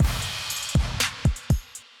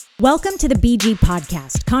Welcome to the BG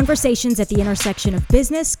Podcast, conversations at the intersection of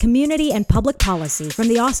business, community, and public policy from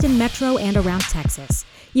the Austin Metro and around Texas.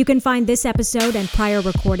 You can find this episode and prior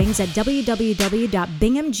recordings at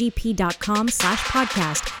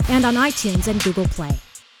www.binghamgp.com/podcast and on iTunes and Google Play.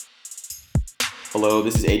 Hello,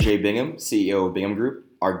 this is AJ Bingham, CEO of Bingham Group.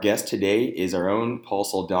 Our guest today is our own Paul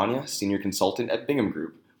Saldaña, Senior Consultant at Bingham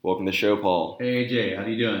Group. Welcome to the show, Paul. Hey AJ, how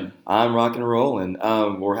you doing? I'm rock and rolling.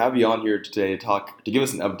 We'll have you on here today to give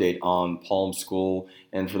us an update on Palm School.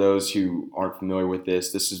 And for those who aren't familiar with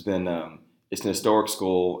this has been it's an historic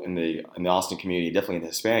school in the Austin community, definitely in the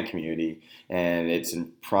Hispanic community, and it's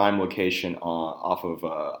in prime location off of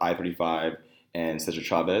I-35 and Cesar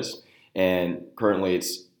Chavez. And currently,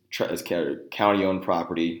 it's county-owned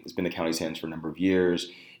property. It's been in the county's hands for a number of years,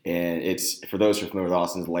 and it's, for those who are familiar with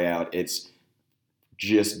Austin's layout, it's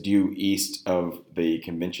just due east of the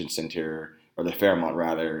convention center, or the Fairmont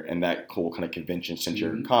rather, and that whole kind of convention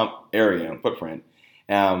center area and footprint.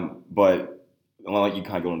 But I'll let you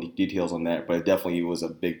kind of go into details on that, but it definitely was a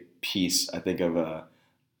big piece, I think, of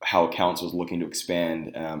how council was looking to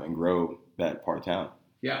expand and grow that part of town.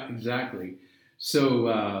 Yeah, exactly.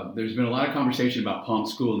 So there's been a lot of conversation about Palm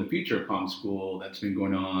School and the future of Palm School that's been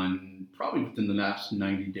going on probably within the last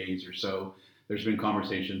 90 days or so. There's been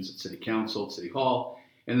conversations at City Council, at City Hall,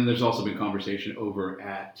 and then there's also been conversation over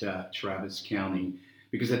at Travis County,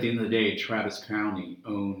 because at the end of the day, Travis County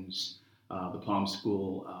owns the Palm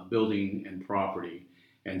School building and property.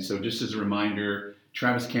 And so just as a reminder,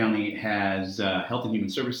 Travis County has Health and Human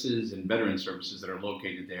Services and Veteran Services that are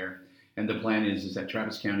located there. And the plan is that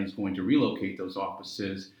Travis County is going to relocate those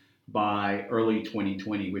offices by early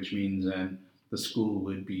 2020, which means then the school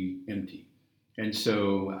would be empty. And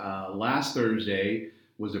so last Thursday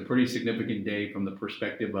was a pretty significant day from the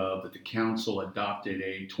perspective of that the council adopted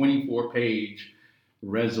a 24-page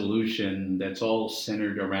resolution that's all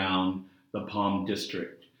centered around the Palm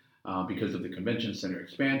District because of the convention center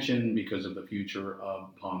expansion, because of the future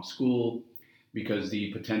of Palm School, because the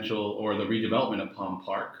potential or the redevelopment of Palm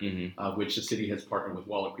Park, which the city has partnered with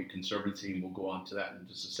Waller Creek Conservancy, and we'll go on to that in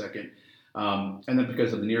just a second. And then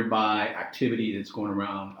because of the nearby activity that's going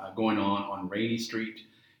on Rainey Street,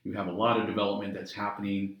 you have a lot of development that's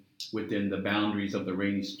happening within the boundaries of the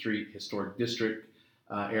Rainey Street Historic District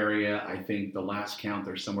area. I think the last count,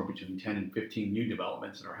 there's somewhere between 10 and 15 new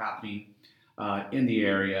developments that are happening in the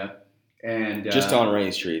area. And just on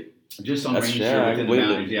Rainey Street. Just on Rainey Street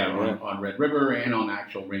within the boundaries, on Red River and on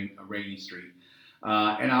actual Rainey Street.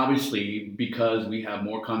 And obviously, because we have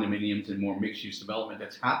more condominiums and more mixed-use development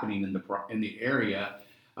that's happening in the area,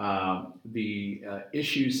 the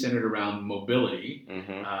issues centered around mobility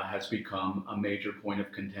has become a major point of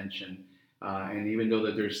contention. And even though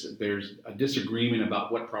that there's a disagreement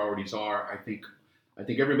about what priorities are, I think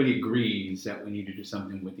everybody agrees that we need to do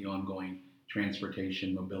something with the ongoing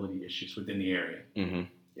transportation mobility issues within the area. Mm-hmm.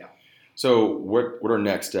 Yeah. So what are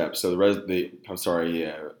next steps? So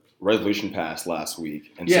resolution passed last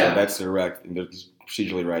week, and so that's direct. And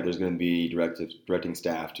procedurally right. There's going to be directing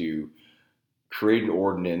staff to create an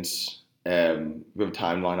ordinance. We have a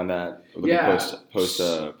timeline on that. Post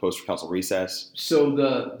council recess. So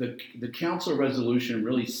the council resolution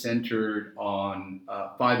really centered on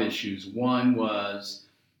 5 issues. One was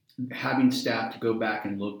having staff to go back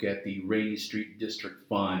and look at the Rainey Street District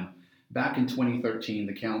Fund. Back in 2013,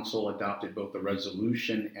 the council adopted both a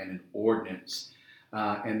resolution and an ordinance.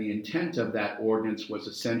 And the intent of that ordinance was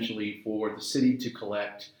essentially for the city to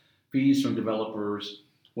collect fees from developers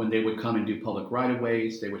when they would come and do public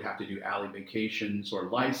right-of-ways. They would have to do alley vacations or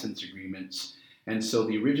license agreements. And so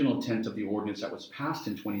the original intent of the ordinance that was passed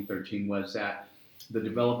in 2013 was that the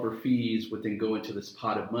developer fees would then go into this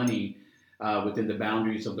pot of money within the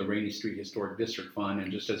boundaries of the Rainey Street Historic District Fund.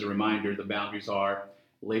 And just as a reminder, the boundaries are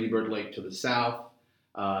Lady Bird Lake to the south,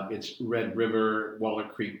 it's Red River, Waller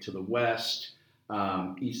Creek to the west,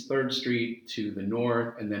 East 3rd Street to the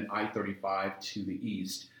north, and then I-35 to the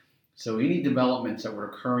east. So any developments that were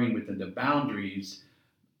occurring within the boundaries,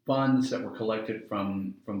 funds that were collected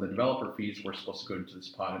from the developer fees were supposed to go into this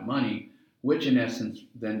pot of money, which in essence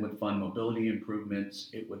then would fund mobility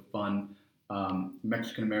improvements. It would fund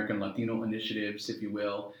Mexican-American Latino initiatives, if you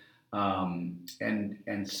will.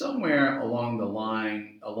 And somewhere along the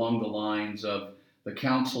lines of the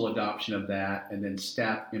council adoption of that and then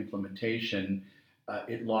staff implementation,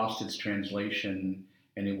 it lost its translation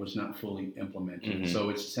and it was not fully implemented. So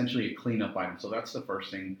it's essentially a cleanup item. So that's the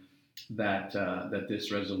first thing that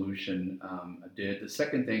this resolution did. The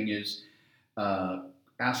second thing is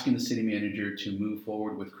asking the city manager to move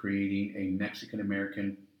forward with creating a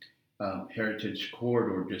Mexican-American Heritage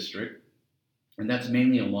Corridor District. And that's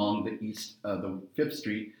mainly along the 5th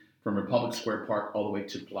Street from Republic Square Park all the way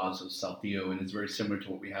to Plaza Saltillo, and it's very similar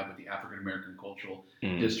to what we have with the African American Cultural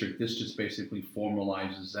District. This just basically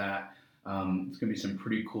formalizes that. It's going to be some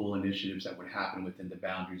pretty cool initiatives that would happen within the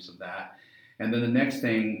boundaries of that. And then the next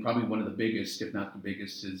thing, probably one of the biggest, if not the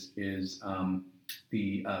biggest, is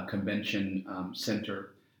the convention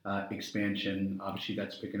center expansion. Obviously,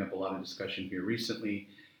 that's picking up a lot of discussion here recently.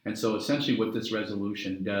 And so essentially what this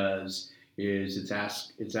resolution does is it's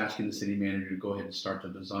asking the city manager to go ahead and start the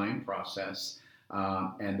design process.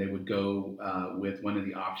 And they would go with one of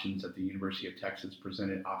the options that the University of Texas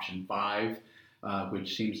presented, option 5,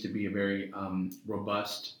 which seems to be a very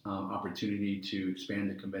robust opportunity to expand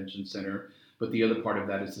the convention center. But the other part of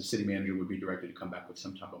that is the city manager would be directed to come back with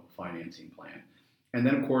some type of a financing plan. And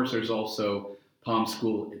then, of course, there's also Palm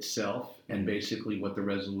School itself. And basically what the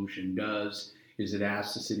resolution does is it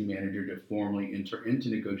asks the city manager to formally enter into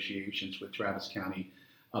negotiations with Travis County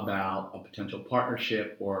about a potential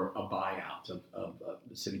partnership or a buyout of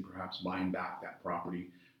the city perhaps buying back that property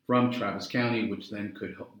from Travis County, which then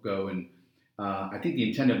could go and I think the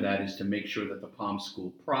intent of that is to make sure that the Palm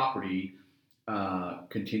School property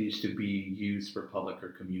continues to be used for public or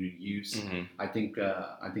community use. Mm-hmm. I think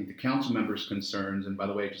the council members' concerns, and by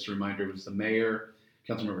the way, just a reminder, it was the mayor,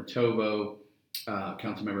 Councilmember Tovo,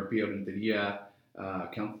 Councilmember Pio Renteria,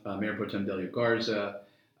 Mayor Pro Tem Delia Garza,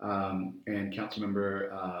 and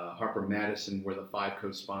Councilmember Harper Madison were the 5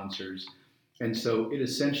 co-sponsors. And so it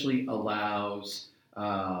essentially allows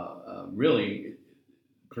really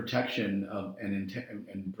protection of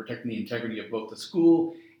and protecting the integrity of both the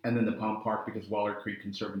school and then the Palm Park, because Waller Creek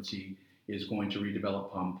Conservancy is going to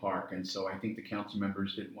redevelop Palm Park. And so I think the council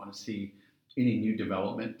members didn't want to see any new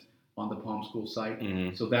development on the Palm School site.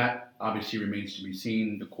 Mm-hmm. So that obviously remains to be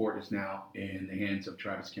seen. The court is now in the hands of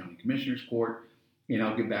Travis County Commissioners Court. And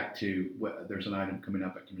I'll get back to there's an item coming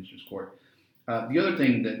up at Commissioners Court. The other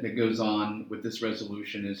thing that goes on with this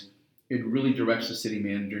resolution is it really directs the city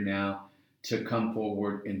manager now to come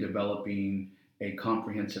forward in developing a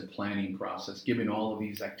comprehensive planning process. Given all of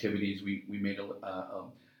these activities, we made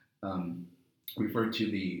referred to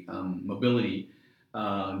the mobility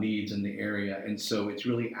needs in the area. And so it's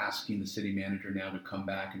really asking the city manager now to come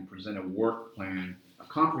back and present a work plan, a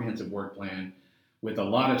comprehensive work plan with a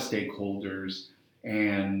lot of stakeholders.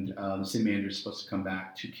 And the city manager is supposed to come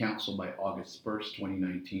back to council by August 1st,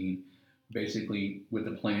 2019, basically with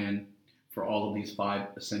a plan for all of these 5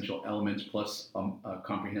 essential elements plus a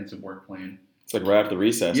comprehensive work plan. It's like right after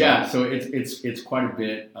recess. Yeah, so it's quite a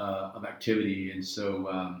bit of activity, and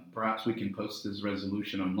so perhaps we can post this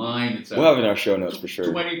resolution online. We'll have it in our show notes for sure.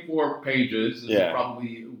 24 pages. This is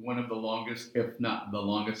probably one of the longest, if not the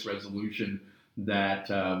longest, resolution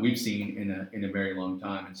that we've seen in a very long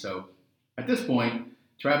time. And so at this point,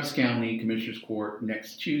 Travis County Commissioners Court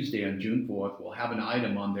next Tuesday on June 4th will have an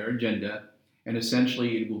item on their agenda, and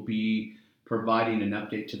essentially it will be providing an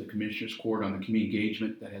update to the Commissioners Court on the community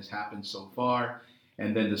engagement that has happened so far,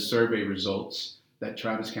 and then the survey results that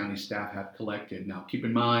Travis County staff have collected. Now, keep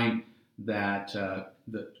in mind that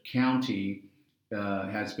the county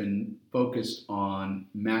has been focused on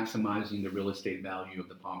maximizing the real estate value of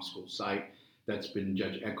the Palm School site. That's been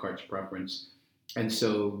Judge Eckhart's preference. And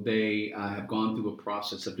so they have gone through a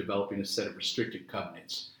process of developing a set of restricted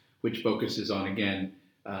covenants, which focuses on, again,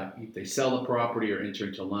 if they sell the property or enter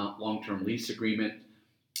into a long-term lease agreement,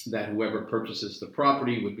 that whoever purchases the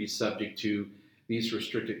property would be subject to these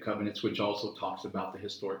restricted covenants, which also talks about the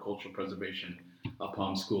historic cultural preservation of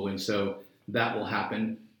Palm School. And so that will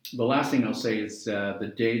happen. The last thing I'll say is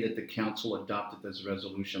the day that the council adopted this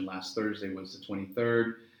resolution last Thursday was the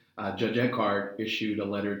 23rd. Judge Eckhart issued a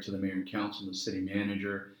letter to the mayor and council and the city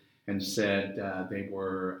manager and said they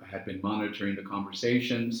had been monitoring the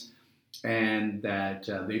conversations, and that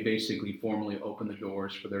they basically formally opened the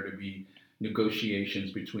doors for there to be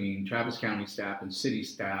negotiations between Travis County staff and city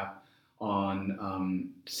staff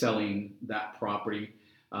on selling that property.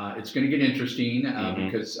 It's going to get interesting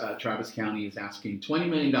because Travis County is asking $20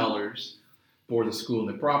 million for the school and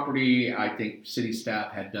the property. I think city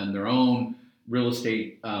staff had done their own real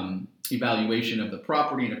estate evaluation of the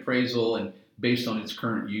property and appraisal, and based on its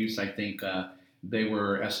current use, I think they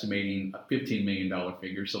were estimating a $15 million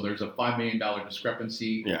figure. So there's a $5 million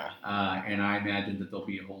discrepancy. Yeah. And I imagine that there'll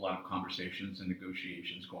be a whole lot of conversations and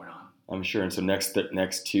negotiations going on. I'm sure. And so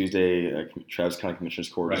next Tuesday, Travis County Commissioners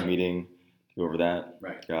Court is meeting to go over that.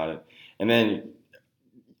 Right. Got it. And then,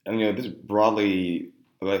 this broadly,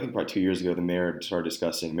 I think about 2 years ago, the mayor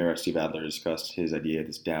Steve Adler discussed his idea of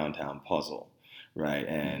this downtown puzzle, right?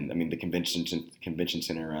 And the convention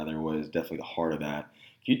center was definitely the heart of that.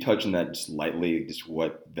 Can you touch on that just lightly, just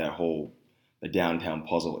what the downtown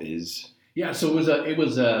puzzle is? Yeah, so it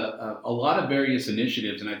was a lot of various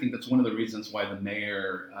initiatives, and I think that's one of the reasons why the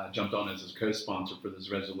mayor jumped on as his co-sponsor for this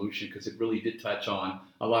resolution, because it really did touch on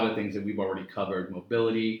a lot of things that we've already covered: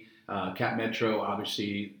 mobility, Cap Metro,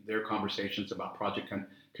 obviously their conversations about Project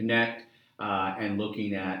Connect, and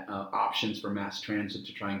looking at options for mass transit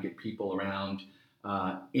to try and get people around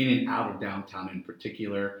in and out of downtown in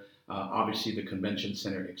particular. Obviously, the convention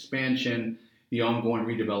center expansion, the ongoing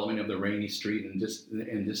redevelopment of the Rainey Street in this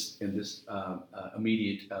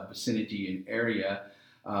immediate vicinity and area,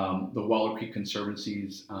 the Waller Creek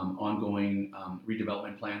Conservancy's ongoing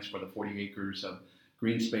redevelopment plans for the 40 acres of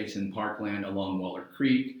green space and parkland along Waller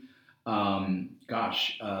Creek.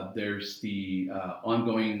 There's the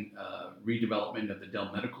ongoing redevelopment of the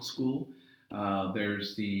Dell Medical School.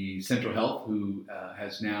 There's the Central Health, who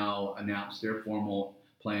has now announced their formal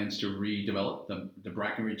plans to redevelop the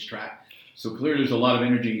Brackenridge tract. So clearly there's a lot of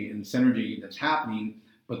energy and synergy that's happening,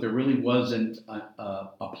 but there really wasn't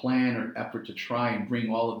a plan or effort to try and bring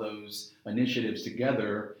all of those initiatives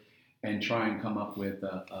together and try and come up with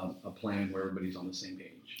a plan where everybody's on the same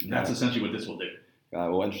page. And that's essentially what this will do.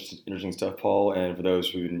 Well, interesting stuff, Paul. And for those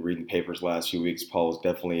who've been reading the papers the last few weeks, Paul is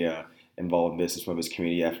definitely involved in this as one of his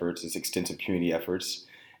community efforts, his extensive community efforts.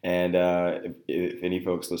 And if any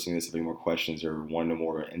folks listening to this have any more questions or want to know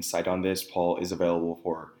more insight on this, Paul is available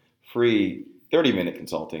for free 30-minute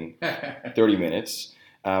consulting, 30 minutes.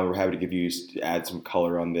 We're happy to give you, to add some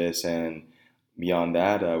color on this, and beyond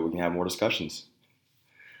that, we can have more discussions.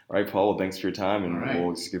 All right, Paul, well, thanks for your time, and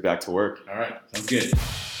we'll just get back to work. All right, sounds good.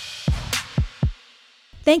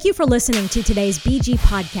 Thank you for listening to today's BG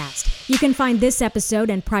Podcast. You can find this episode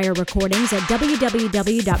and prior recordings at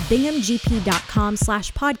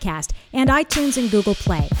www.binghamgp.com/podcast and iTunes and Google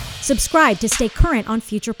Play. Subscribe to stay current on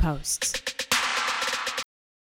future posts.